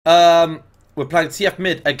We're playing TF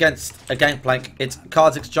mid against a Gangplank. It's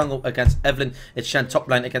Kazak's jungle against Evelyn. It's Shen top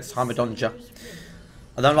lane against Hamadonja.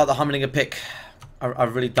 I don't like the Humminglinger pick. I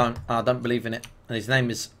really don't. I don't believe in it. And his name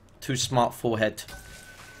is Too Smart Forehead.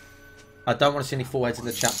 I don't want to see any foreheads in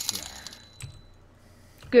the chat.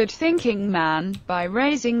 Good thinking, man. By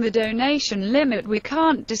raising the donation limit, we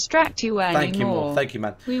can't distract you anymore. Thank you, more. Thank you,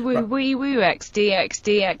 man. Wee woo wee woo xd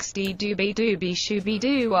xd xd doobie doobie shooby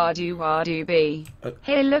doo ah doobie.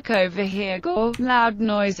 Hey, look over here, Gore. Loud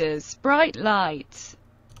noises, bright lights.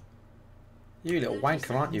 You little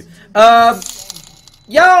wanker, aren't you?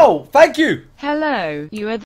 Yo, thank you. Hello, you are